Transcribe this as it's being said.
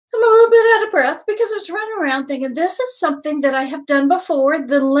breath because I was running around thinking this is something that I have done before.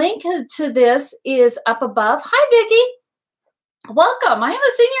 The link to this is up above. Hi, Vicki. Welcome. I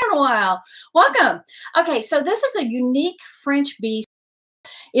haven't seen you in a while. Welcome. Okay, so this is a unique French bee.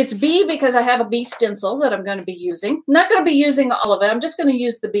 It's bee because I have a bee stencil that I'm going to be using. I'm not going to be using all of it. I'm just going to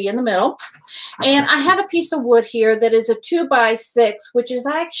use the bee in the middle. And I have a piece of wood here that is a 2x6, which is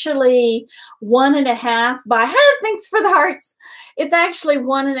actually 1.5 by, thanks for the hearts. It's actually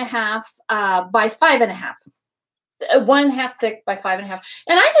 1.5 by 5.5. 1.5 thick by 5.5.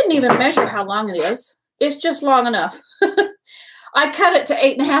 And I didn't even measure how long it is. It's just long enough. I cut it to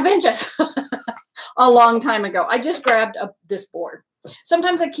 8.5 inches a long time ago. I just grabbed this board.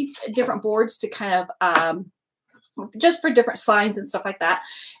 Sometimes I keep different boards to kind of, just for different signs and stuff like that.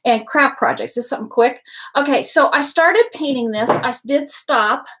 And craft projects, just something quick. Okay, so I started painting this. I did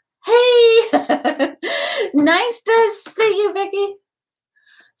stop. Hey, nice to see you, Vicki.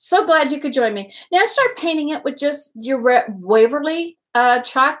 So glad you could join me. Now I start painting it with just your Waverly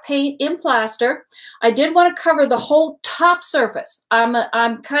chalk paint in plaster. I did want to cover the whole top surface.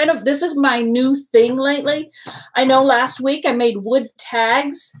 This is my new thing lately. I know last week I made wood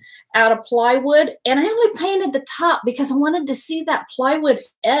tags out of plywood, and I only painted the top because I wanted to see that plywood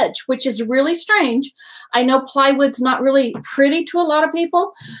edge, which is really strange. I know plywood's not really pretty to a lot of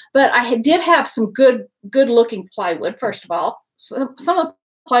people, but I did have some good looking plywood, first of all. So some of the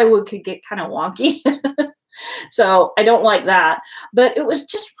plywood could get kind of wonky. So I don't like that, but it was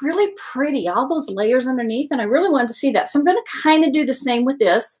just really pretty, all those layers underneath, and I really wanted to see that. So I'm going to kind of do the same with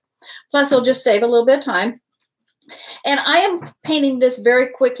this. Plus, I'll just save a little bit of time. And I am painting this very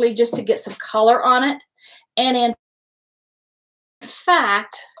quickly just to get some color on it. And in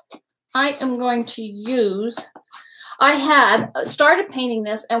fact, I am going to use, I had started painting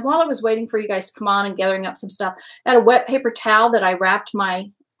this, and while I was waiting for you guys to come on and gathering up some stuff, I had a wet paper towel that I wrapped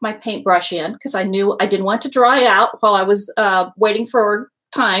my paintbrush in because I knew I didn't want to dry out while I was waiting for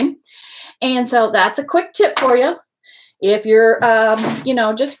time. And so that's a quick tip for you. If you're,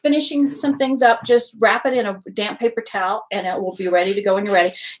 just finishing some things up, just wrap it in a damp paper towel and it will be ready to go when you're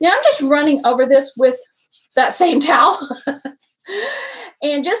ready. Now I'm just running over this with that same towel.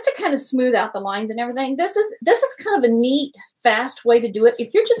 And just to kind of smooth out the lines and everything, this is kind of a neat, fast way to do it.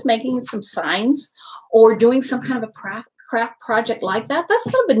 If you're just making some signs or doing some kind of a craft project like that, that's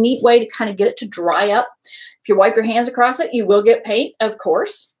kind of a neat way to kind of get it to dry up. If you wipe your hands across it, you will get paint, of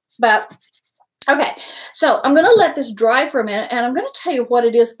course. But okay, so I'm going to let this dry for a minute, and I'm going to tell you what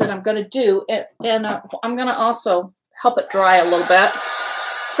it is that I'm going to do, and I'm going to also help it dry a little bit.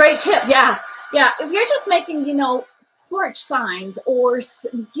 Great tip, yeah. If you're just making, porch signs or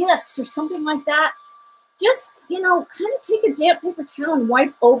gifts or something like that, just kind of take a damp paper towel and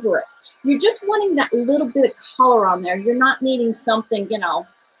wipe over it. You're just wanting that little bit of color on there. You're not needing something,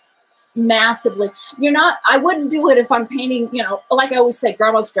 massively. I wouldn't do it if I'm painting, like I always say,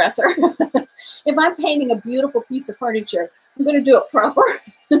 grandma's dresser. If I'm painting a beautiful piece of furniture, I'm going to do it proper.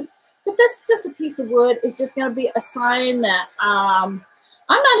 But this is just a piece of wood. It's just going to be a sign that I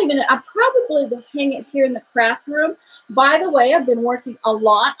probably will hang it here in the craft room. By the way, I've been working a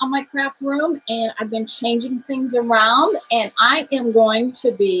lot on my craft room, and I've been changing things around, and I am going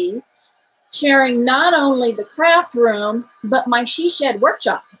to be sharing not only the craft room, but my She Shed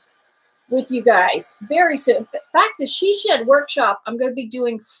workshop with you guys very soon. In fact, the She Shed workshop I'm going to be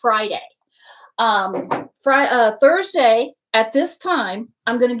doing Friday. Thursday at this time,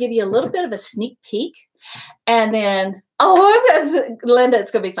 I'm going to give you a little bit of a sneak peek. And then, Linda,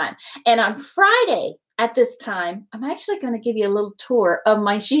 it's going to be fun. And on Friday at this time, I'm actually going to give you a little tour of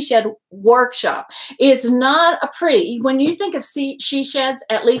my She Shed workshop. It's not a pretty, when you think of She Sheds,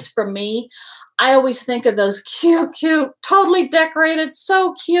 at least for me, I always think of those cute, totally decorated,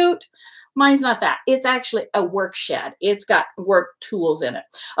 so cute. Mine's not that. It's actually a work shed. It's got work tools in it.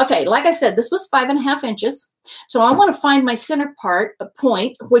 Okay, like I said, this was 5.5 inches. So I want to find my center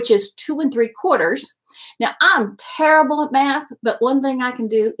point, which is 2 3/4. Now, I'm terrible at math, but one thing I can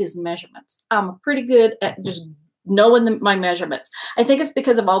do is measurements. I'm pretty good at just knowing my measurements. I think it's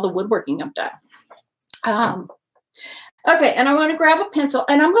because of all the woodworking I've done. Okay, and I want to grab a pencil,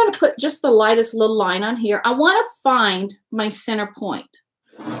 and I'm going to put just the lightest little line on here. I want to find my center point.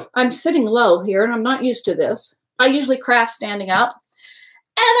 I'm sitting low here, and I'm not used to this. I usually craft standing up,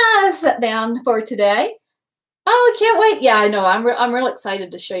 and I sit down for today. Oh, I can't wait. Yeah, I know. I'm real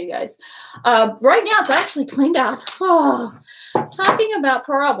excited to show you guys. Right now, it's actually cleaned out. Oh, talking about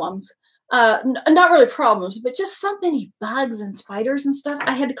problems. Not really problems, but just so many bugs and spiders and stuff.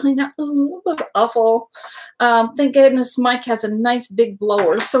 I had to clean up. Ooh, it was awful. Thank goodness Mike has a nice big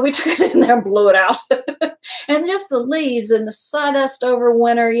blower, so we took it in there and blew it out. And just the leaves and the sawdust over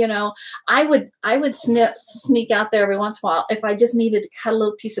winter, you know, I would sneak out there every once in a while if I just needed to cut a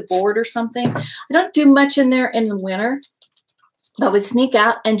little piece of board or something. I don't do much in there in the winter, but I would sneak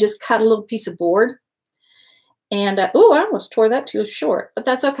out and just cut a little piece of board. And, oh, I almost tore that too short, but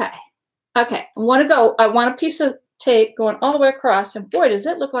that's okay. Okay, I want a piece of tape going all the way across, and boy, does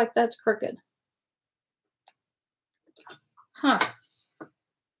it look like that's crooked. Huh.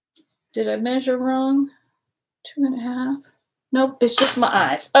 Did I measure wrong? 2.5. Nope, it's just my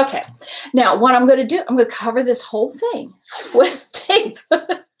eyes. Okay. Now, what I'm going to do, I'm going to cover this whole thing with tape.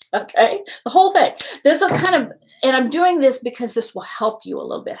 Okay, the whole thing. This will kind of, and I'm doing this because this will help you a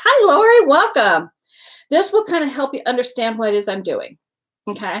little bit. Hi, Lori, welcome. This will kind of help you understand what it is I'm doing.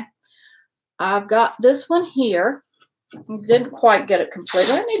 Okay. I've got this one here. Didn't quite get it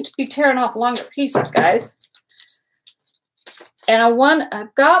completed. I need to be tearing off longer pieces, guys. And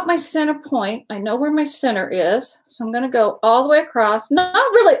I've got my center point. I know where my center is. So I'm going to go all the way across. Not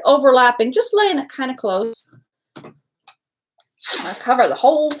really overlapping, just laying it kind of close. I cover the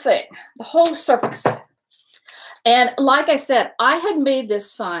whole thing, the whole surface. And like I said, I had made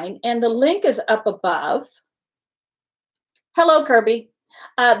this sign, and the link is up above. Hello, Kirby.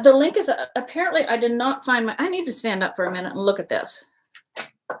 The link is, apparently I did not find I need to stand up for a minute and look at this.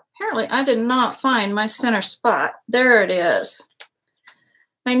 Apparently I did not find my center spot. There it is.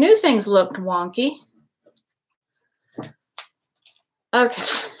 I knew things looked wonky. Okay.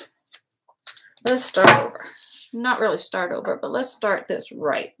 Let's start over. Not really start over, but let's start this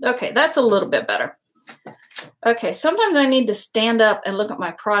right. Okay, that's a little bit better. Okay, sometimes I need to stand up and look at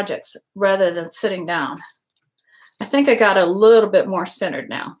my projects rather than sitting down. I think I got a little bit more centered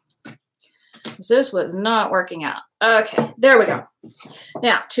now. This was not working out. Okay, there we go.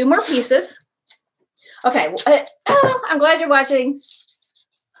 Now, 2 more pieces. Okay, well, I'm glad you're watching.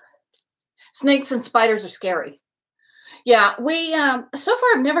 Snakes and spiders are scary. Yeah, so far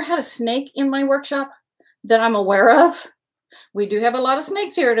I've never had a snake in my workshop that I'm aware of. We do have a lot of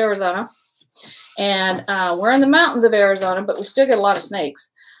snakes here in Arizona. And we're in the mountains of Arizona, but we still get a lot of snakes.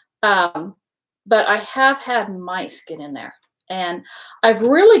 But I have had mice get in there. And I've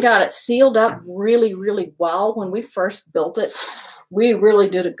really got it sealed up really, really well. When we first built it, we really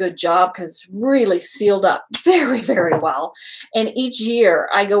did a good job because it's really sealed up very, very well. And each year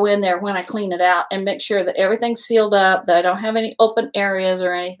I go in there when I clean it out and make sure that everything's sealed up, that I don't have any open areas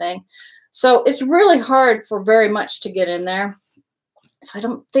or anything. So it's really hard for very much to get in there. So I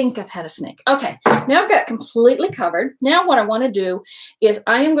don't think I've had a snake. Okay, now I've got completely covered. Now what I want to do is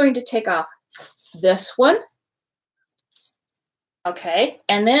I am going to take off this one. Okay,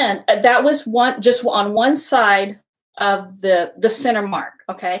 and then that was just on one side of the center mark.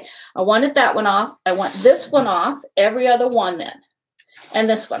 Okay, I wanted that one off. I want this one off, every other one then, and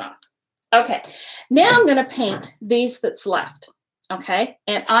this one off. Okay, now I'm going to paint these that's left. Okay,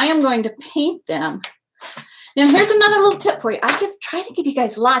 and I am going to paint them. Now here's another little tip for you. Try to give you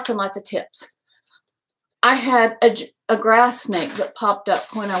guys lots and lots of tips. I had a grass snake that popped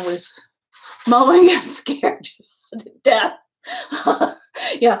up when I was mowing and scared to death.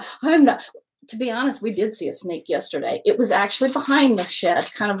 Yeah, I'm not. To be honest, we did see a snake yesterday. It was actually behind the shed,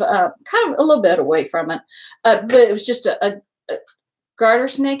 kind of a little bit away from it, but it was just a garter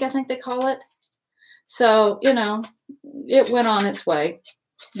snake, I think they call it. So you know, it went on its way.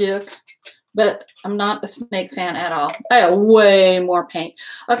 Yuck. But I'm not a snake fan at all. I have way more paint.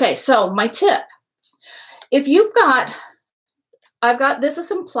 Okay, so my tip. If you've got, this is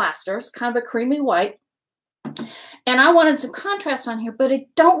some plaster. It's kind of a creamy white. And I wanted some contrast on here, but I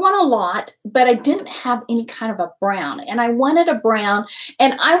don't want a lot, but I didn't have any kind of a brown. And I wanted a brown,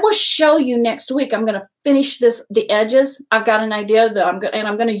 and I will show you next week. I'm going to finish the edges. I've got an idea that I'm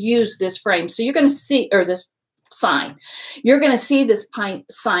going to use this frame. So you're going to see, or this sign. You're going to see this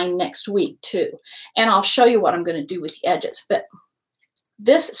sign next week too. And I'll show you what I'm going to do with the edges. But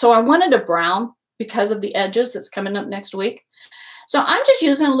so I wanted a brown because of the edges that's coming up next week. So I'm just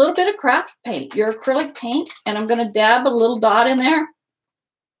using a little bit of craft paint, your acrylic paint, and I'm going to dab a little dot in there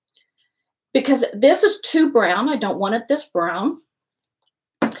because this is too brown. I don't want it this brown.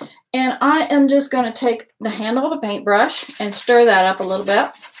 And I am just going to take the handle of a paintbrush and stir that up a little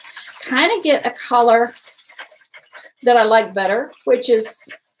bit, kind of get a color that I like better, which is,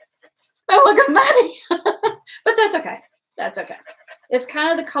 oh, look at Maddie. But that's okay. That's okay. It's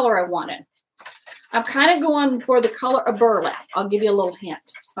kind of the color I wanted. I'm kind of going for the color of burlap. I'll give you a little hint.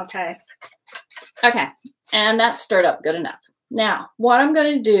 Okay. Okay. And that's stirred up good enough. Now, what I'm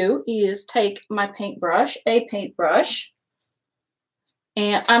going to do is take my paintbrush, and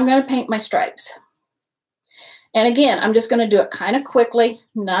I'm going to paint my stripes. And again, I'm just going to do it kind of quickly,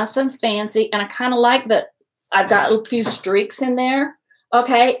 nothing fancy. And I kind of like that I've got a few streaks in there.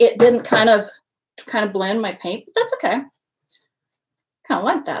 Okay, it didn't kind of blend my paint, but that's okay. Kind of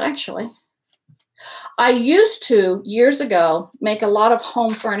like that, actually. I used to, years ago, make a lot of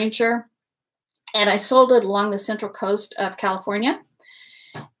home furniture, and I sold it along the central coast of California.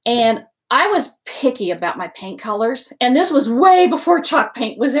 And I was picky about my paint colors, and this was way before chalk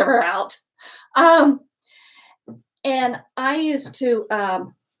paint was ever out. And I used to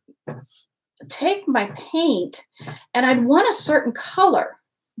take my paint, and I'd want a certain color,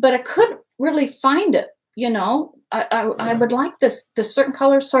 but I couldn't really find it. You know, I would like this certain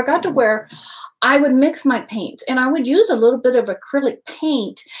color, so I got to where I would mix my paints, and I would use a little bit of acrylic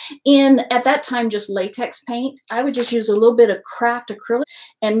paint at that time, just latex paint. I would just use a little bit of craft acrylic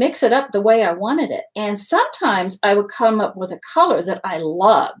and mix it up the way I wanted it. And sometimes I would come up with a color that I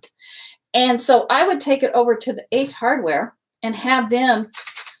loved. And so I would take it over to the Ace Hardware and have them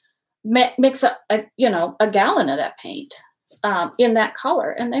mix up, a gallon of that paint in that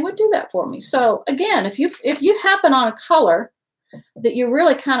color, and they would do that for me. So again, if you happen on a color that you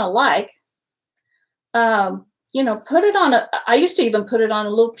really kind of like, put it on I used to even put it on a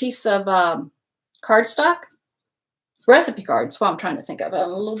little piece of cardstock, recipe cards. What I'm trying to think of, a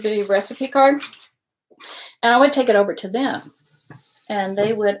little bitty recipe card, and I would take it over to them, and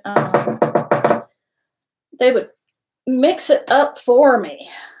they would mix it up for me.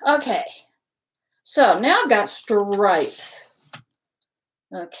 Okay, so now I've got stripes.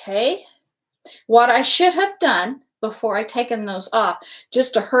 Okay, what I should have done before I taken those off,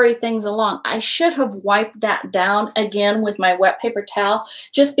 just to hurry things along, I should have wiped that down again with my wet paper towel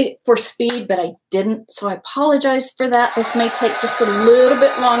just for speed, but I didn't, so I apologize for that. This may take just a little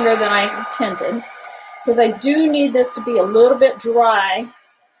bit longer than I intended, because I do need this to be a little bit dry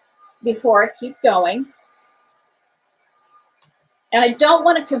before I keep going. And I don't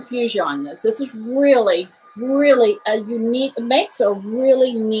want to confuse you on this. This is really, really a unique, it makes a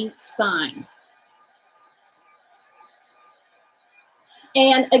really neat sign.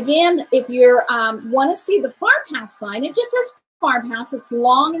 And again, if you want to see the farmhouse sign, it just says farmhouse. It's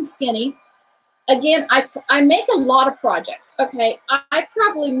long and skinny. Again, I make a lot of projects. Okay, I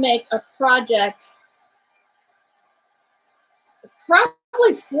probably make a project,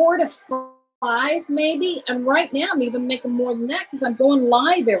 probably 4 to 5 maybe. And right now I'm even making more than that because I'm going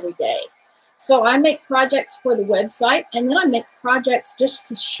live every day. So I make projects for the website, and then I make projects just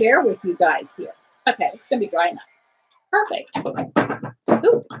to share with you guys here. Okay, it's going to be dry enough. Perfect.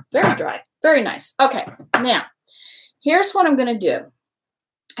 Ooh, very dry. Very nice. Okay, now, here's what I'm going to do.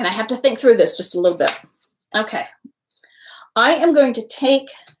 And I have to think through this just a little bit. Okay. I am going to take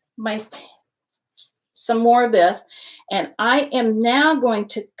some more of this, and I am now going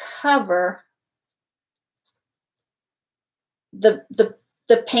to cover the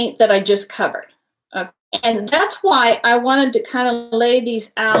paint that I just covered. Okay. And that's why I wanted to kind of lay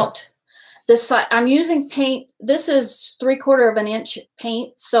these out this side. I'm using paint. This is 3/4 of an inch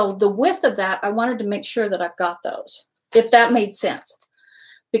paint. So the width of that, I wanted to make sure that I've got those, if that made sense.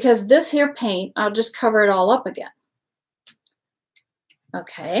 Because this here paint, I'll just cover it all up again.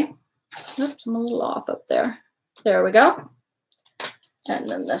 Okay. Oops, I'm a little off up there. There we go. And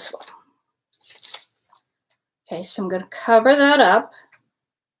then this one. Okay, so I'm going to cover that up.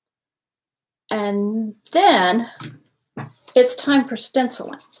 And then it's time for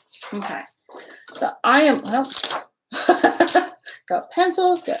stenciling. Okay. So I am, well, got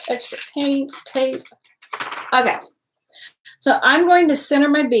pencils, got extra paint, tape. Okay. So I'm going to center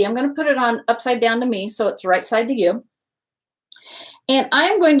my bee. I'm going to put it on upside down to me so it's right side to you. And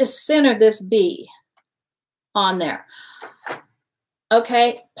I'm going to center this bee on there.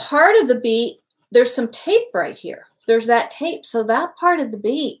 Okay. Part of the bee, there's some tape right here. There's that tape. So that part of the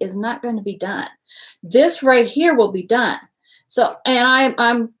bee is not going to be done. This right here will be done. So, and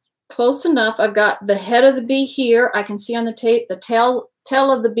I'm close enough. I've got the head of the bee here. I can see on the tape the tail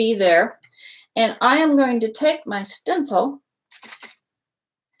of the bee there. And I am going to take my stencil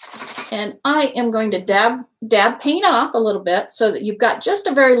and I am going to dab paint off a little bit so that you've got just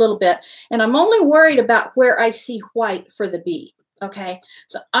a very little bit. And I'm only worried about where I see white for the bee. Okay,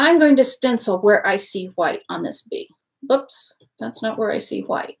 so I'm going to stencil where I see white on this bee. Oops, that's not where I see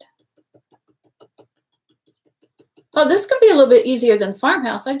white. Oh, this can be a little bit easier than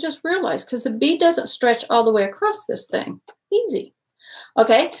farmhouse. I just realized because the bee doesn't stretch all the way across this thing. Easy.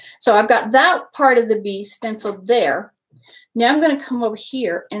 Okay, so I've got that part of the bee stenciled there. Now I'm going to come over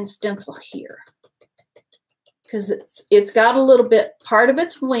here and stencil here because it's got a little bit, part of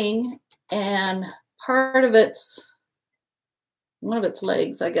its wing and part of its, one of its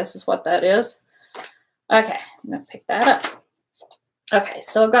legs, I guess is what that is. Okay, I'm going to pick that up. Okay,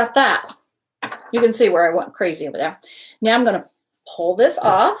 so I got that. You can see where I went crazy over there. Now I'm going to pull this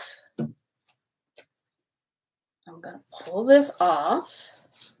off. I'm going to pull this off.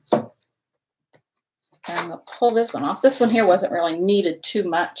 And I'm going to pull this one off. This one here wasn't really needed too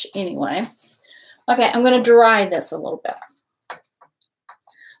much anyway. Okay, I'm going to dry this a little bit.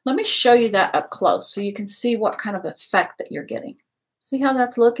 Let me show you that up close so you can see what kind of effect that you're getting. See how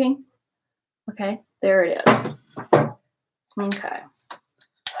that's looking? Okay, there it is. Okay.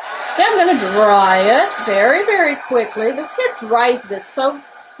 Then I'm going to dry it very, very quickly. This here dries this so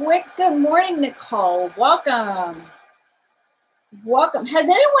quick. Good morning, Nicole. Welcome. Welcome. Has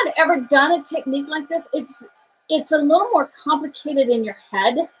anyone ever done a technique like this? It's a little more complicated in your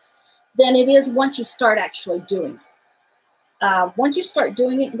head than it is once you start actually doing it. Once you start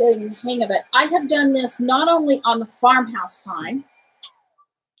doing it and getting the hang of it, I have done this not only on the farmhouse sign,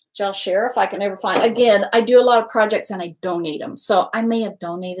 which I'll share if I can ever find. Again, I do a lot of projects and I donate them. So I may have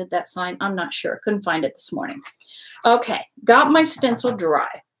donated that sign. I'm not sure. Couldn't find it this morning. Okay, got my stencil dry.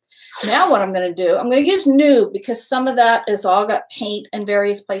 Now what I'm going to do, I'm going to use new because some of that is all got paint in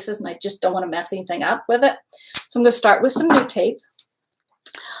various places and I just don't want to mess anything up with it. So I'm going to start with some new tape.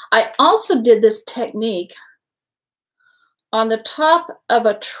 I also did this technique on the top of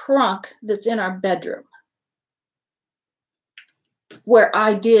a trunk that's in our bedroom where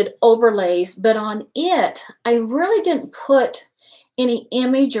I did overlays, but on it, I really didn't put any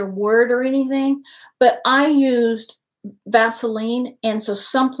image or word or anything, but I used Vaseline, and so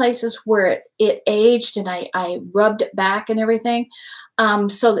some places where it aged and I rubbed it back and everything,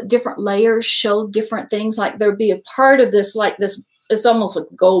 so that different layers showed different things. Like there'd be a part of this like this, it's almost like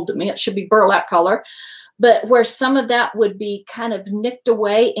gold to me, it should be burlap color, but where some of that would be kind of nicked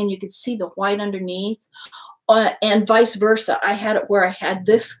away and you could see the white underneath, and vice versa. I had it where I had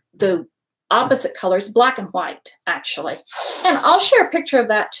this, the opposite colors, black and white actually, and I'll share a picture of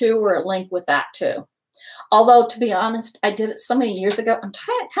that too or a link with that too. Although, to be honest, I did it so many years ago, I'm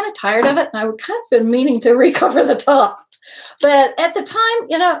kind of tired of it, and I would kind of been meaning to recover the top. But at the time,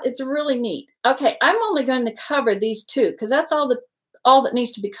 you know, it's really neat. Okay, I'm only going to cover these two because that's all that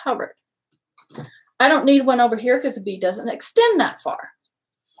needs to be covered. I don't need one over here because the bee doesn't extend that far.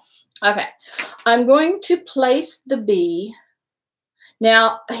 Okay, I'm going to place the bee.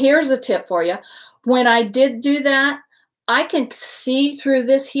 Now, here's a tip for you. When I did do that, I can see through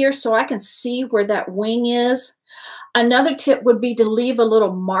this here, so I can see where that wing is. Another tip would be to leave a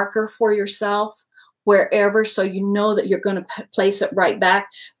little marker for yourself wherever, so you know that you're going to place it right back.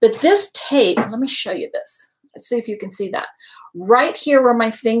 But this tape, let me show you this. Let's see if you can see that. Right here where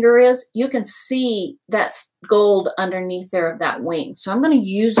my finger is, you can see that gold underneath there of that wing. So I'm going to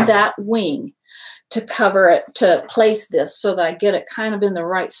use that wing to cover it, to place this so that I get it kind of in the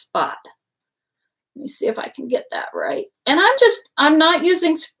right spot. Let me see if I can get that right. And I'm not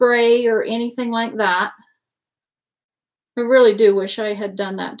using spray or anything like that. I really do wish I had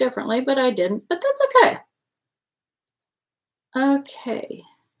done that differently, but I didn't. But that's okay. Okay.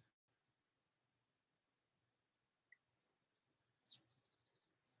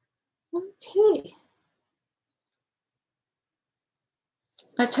 Okay.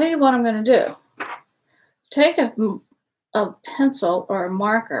 I tell you what I'm going to do. Take a pencil or a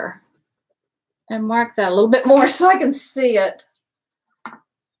marker and mark that a little bit more so I can see it.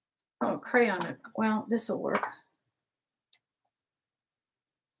 Oh, crayon it. Well, this will work.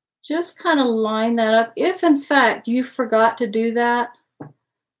 Just kind of line that up. If in fact you forgot to do that,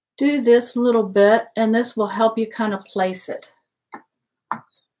 do this little bit and this will help you kind of place it.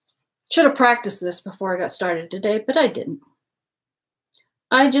 Should have practiced this before I got started today, but I didn't.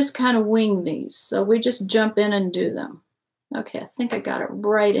 I just kind of wing these. So we just jump in and do them. Okay, I think I got it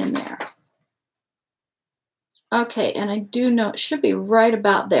right in there. Okay, and I do know it should be right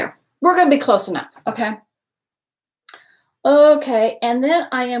about there. We're going to be close enough, okay? Okay, and then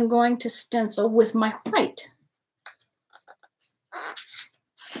I am going to stencil with my white.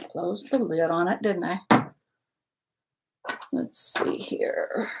 Closed the lid on it, didn't I? Let's see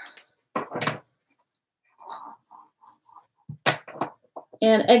here.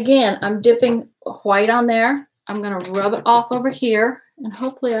 And again, I'm dipping white on there. I'm going to rub it off over here. And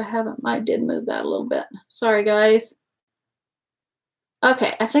hopefully I did move that a little bit. Sorry, guys.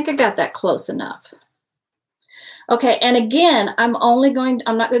 Okay, I think I got that close enough. Okay, and again, I'm not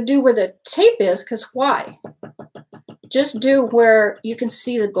going to do where the tape is, because why? Just do where you can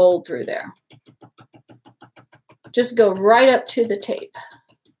see the gold through there. Just go right up to the tape.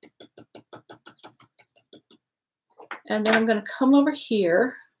 And then I'm going to come over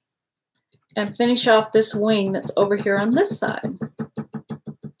here and finish off this wing that's over here on this side.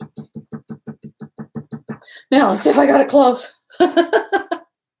 Now, let's see if I got it close.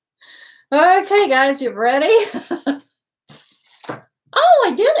 Okay, guys, you ready? Oh,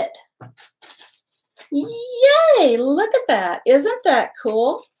 I did it. Yay, look at that. Isn't that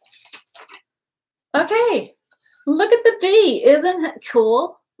cool? Okay, look at the bee. Isn't that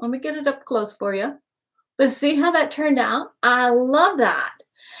cool? Let me get it up close for you. But see how that turned out? I love that.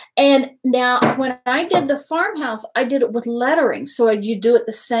 And now when I did the farmhouse, I did it with lettering. So you do it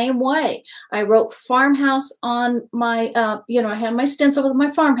the same way. I wrote farmhouse on my, I had my stencil with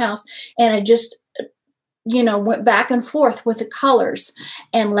my farmhouse, and I just, went back and forth with the colors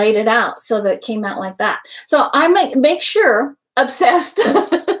and laid it out so that it came out like that. So I make sure, obsessed.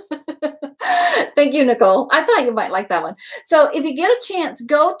 Thank you, Nicole. I thought you might like that one. So if you get a chance,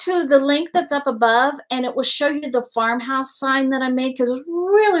 go to the link that's up above, and it will show you the farmhouse sign that I made, because it's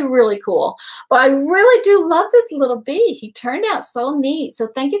really, really cool. But I really do love this little bee. He turned out so neat. So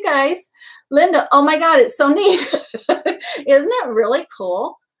thank you, guys. Linda, oh my God, it's so neat. Isn't it really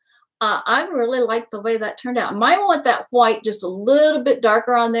cool? I really like the way that turned out. Might want that white just a little bit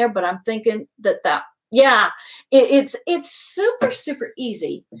darker on there, but I'm thinking that yeah, it's super, super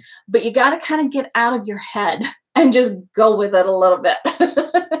easy, but you got to kind of get out of your head and just go with it a little bit.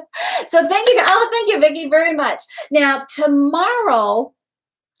 So thank you. Oh, thank you, Vicki, very much. Now, tomorrow,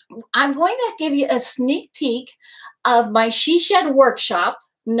 I'm going to give you a sneak peek of my She Shed workshop.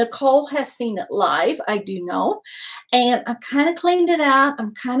 Nicole has seen it live, I do know, and I've kind of cleaned it out.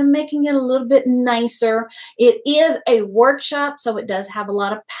 I'm kind of making it a little bit nicer. It is a workshop, so it does have a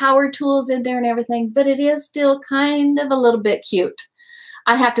lot of power tools in there and everything, but it is still kind of a little bit cute.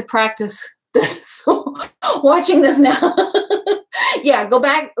 I have to practice this, watching this now. Yeah, go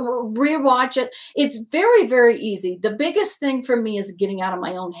back, rewatch it. It's very, very easy. The biggest thing for me is getting out of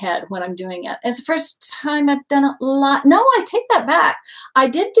my own head when I'm doing it. It's the first time I've done it a lot. No, I take that back. I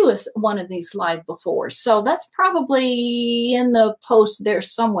did do one of these live before, so that's probably in the post there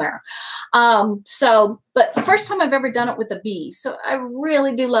somewhere. But the first time I've ever done it with a bee. So I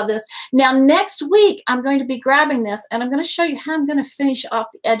really do love this. Now, next week, I'm going to be grabbing this, and I'm going to show you how I'm going to finish off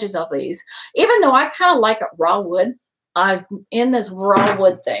the edges of these. Even though I kind of like it raw wood, I'm in this raw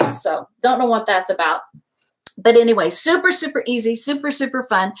wood thing, so don't know what that's about. But anyway, super, super easy, super, super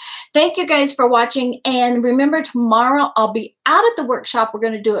fun. Thank you guys for watching. And remember, tomorrow I'll be out at the workshop. We're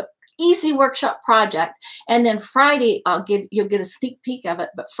going to do an easy workshop project. And then Friday, you'll get a sneak peek of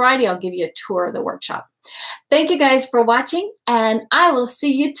it. But Friday, I'll give you a tour of the workshop. Thank you guys for watching, and I will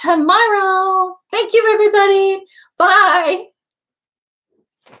see you tomorrow. Thank you, everybody. Bye.